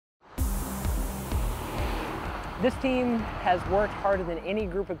This team has worked harder than any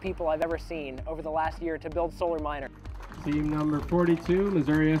group of people I've ever seen over the last year to build Solar Miner. Team number 42,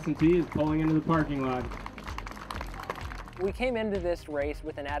 Missouri S&T, is pulling into the parking lot. We came into this race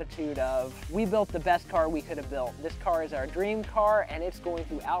with an attitude of, we built the best car we could have built. This car is our dream car, and it's going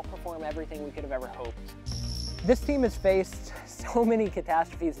to outperform everything we could have ever hoped. This team has faced so many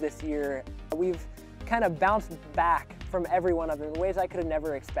catastrophes this year. We've kind of bounced back from every one of them in ways I could have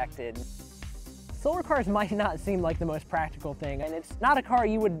never expected. Solar cars might not seem like the most practical thing, and it's not a car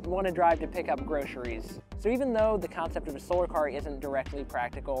you would want to drive to pick up groceries. So even though the concept of a solar car isn't directly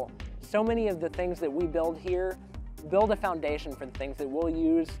practical, so many of the things that we build here build a foundation for the things that we'll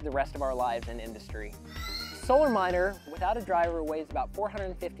use the rest of our lives in industry. Solar Miner, without a driver, weighs about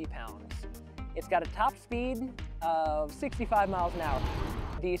 450 pounds. It's got a top speed of 65 miles an hour.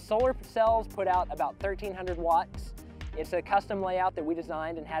 The solar cells put out about 1,300 watts. It's a custom layout that we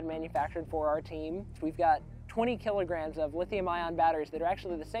designed and had manufactured for our team. We've got 20 kilograms of lithium-ion batteries that are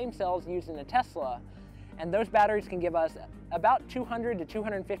actually the same cells used in a Tesla, and those batteries can give us about 200 to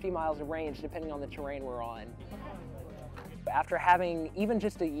 250 miles of range depending on the terrain we're on. After having even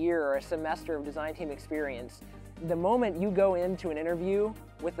just a year or a semester of design team experience, the moment you go into an interview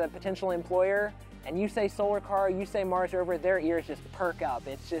with a potential employer and you say solar car, you say Mars rover, their ears just perk up.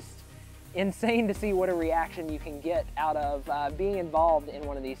 It's just insane to see what a reaction you can get out of being involved in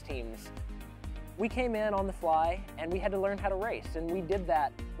one of these teams. We came in on the fly and we had to learn how to race, and we did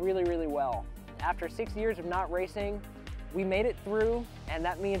that really, really well. After 6 years of not racing, we made it through, and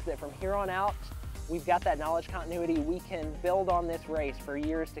that means that from here on out, we've got that knowledge continuity. We can build on this race for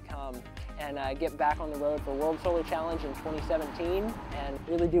years to come and get back on the road for World Solar Challenge in 2017 and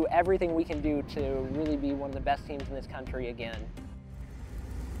really do everything we can do to really be one of the best teams in this country again.